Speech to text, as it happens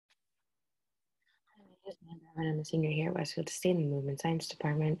is Amanda, and I'm a senior here at Westfield State in the Movement Science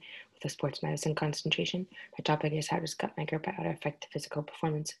Department with a sports medicine concentration. My topic is how does gut microbiota affect physical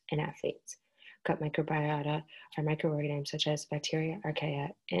performance in athletes? Gut microbiota are microorganisms such as bacteria, archaea,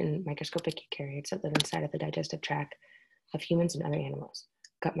 and microscopic eukaryotes that live inside of the digestive tract of humans and other animals.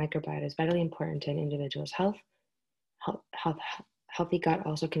 Gut microbiota is vitally important to an individual's health. Healthy gut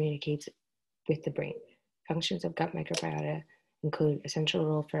also communicates with the brain. Functions of gut microbiota include essential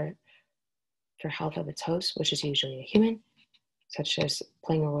role for health of its host, which is usually a human, such as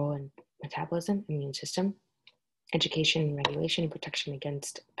playing a role in metabolism, immune system, education, regulation, and protection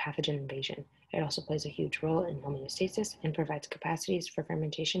against pathogen invasion. It also plays a huge role in homeostasis and provides capacities for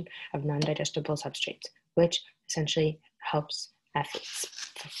fermentation of non-digestible substrates, which essentially helps athletes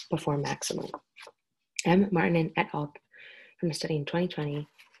perform maximally. M. Martin et al. From a study in 2020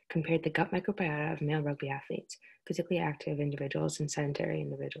 compared the gut microbiota of male rugby athletes, physically active individuals, and sedentary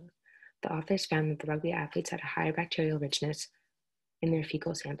individuals. The authors found that the rugby athletes had a higher bacterial richness in their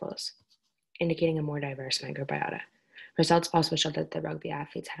fecal samples, indicating a more diverse microbiota. Results also showed that the rugby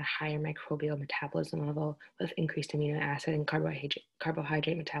athletes had a higher microbial metabolism level with increased amino acid and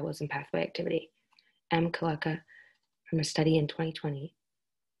carbohydrate metabolism pathway activity. M. Kaleka, from a study in 2020,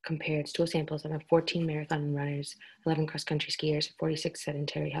 compared stool samples of 14 marathon runners, 11 cross-country skiers, 46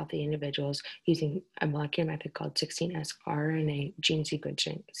 sedentary healthy individuals using a molecular method called 16S RNA gene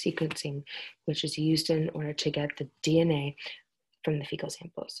sequencing, which is used in order to get the DNA from the fecal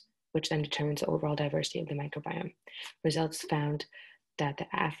samples, which then determines the overall diversity of the microbiome. Results found that the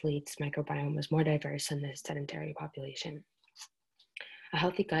athlete's microbiome was more diverse than the sedentary population. A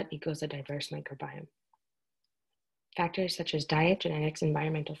healthy gut equals a diverse microbiome. Factors such as diet, genetics,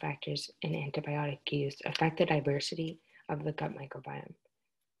 environmental factors, and antibiotic use affect the diversity of the gut microbiome.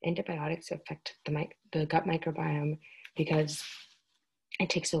 Antibiotics affect the gut microbiome because it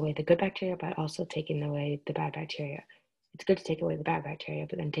takes away the good bacteria, but also taking away the bad bacteria. It's good to take away the bad bacteria,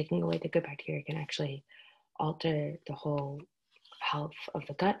 but then taking away the good bacteria can actually alter the whole health of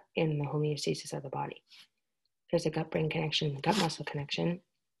the gut and the homeostasis of the body. There's a gut-brain connection, the gut-muscle connection,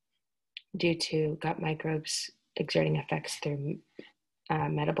 due to gut microbes exerting effects through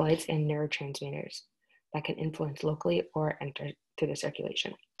metabolites and neurotransmitters that can influence locally or enter through the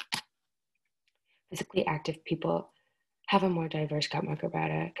circulation. Physically active people have a more diverse gut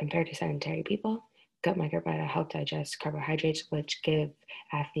microbiota compared to sedentary people. Gut microbiota help digest carbohydrates, which give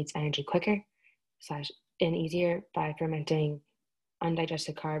athletes energy quicker and easier by fermenting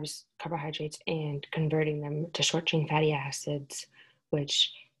undigested carbohydrates, and converting them to short-chain fatty acids,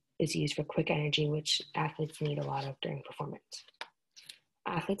 which is used for quick energy, which athletes need a lot of during performance.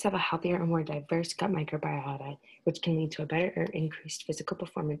 Athletes have a healthier and more diverse gut microbiota, which can lead to a better or increased physical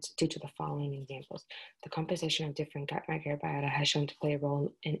performance due to the following examples. The composition of different gut microbiota has shown to play a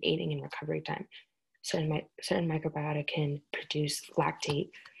role in aiding in recovery time. Certain microbiota can produce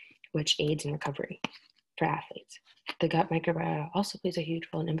lactate, which aids in recovery for athletes. The gut microbiota also plays a huge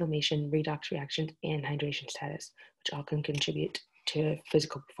role in inflammation, redox reactions, and hydration status, which all can contribute to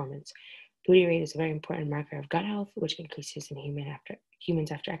physical performance. Booty rate is a very important marker of gut health, which increases in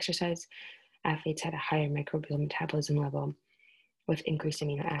humans after exercise. Athletes had a higher microbial metabolism level with increased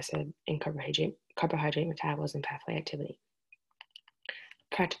amino acid and carbohydrate metabolism pathway activity.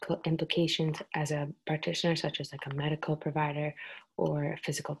 Practical implications as a practitioner, such as like a medical provider or a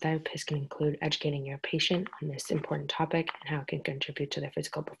physical therapist, can include educating your patient on this important topic and how it can contribute to their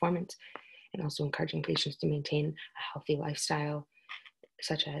physical performance, and also encouraging patients to maintain a healthy lifestyle,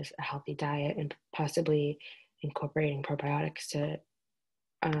 such as a healthy diet and possibly incorporating probiotics to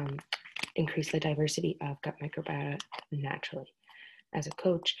increase the diversity of gut microbiota naturally. As a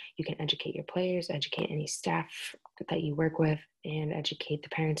coach, you can educate your players, educate any staff that you work with, and educate the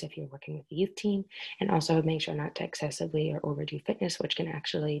parents if you're working with the youth team, and also make sure not to excessively or overdo fitness, which can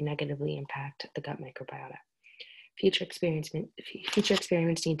actually negatively impact the gut microbiota. Future experiments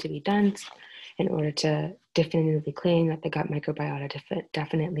need to be done in order to definitively claim that the gut microbiota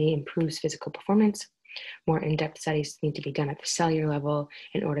definitely improves physical performance. More in-depth studies need to be done at the cellular level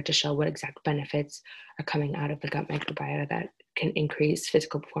in order to show what exact benefits are coming out of the gut microbiota that can increase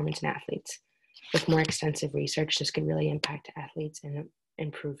physical performance in athletes. With more extensive research, this could really impact athletes and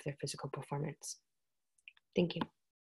improve their physical performance. Thank you.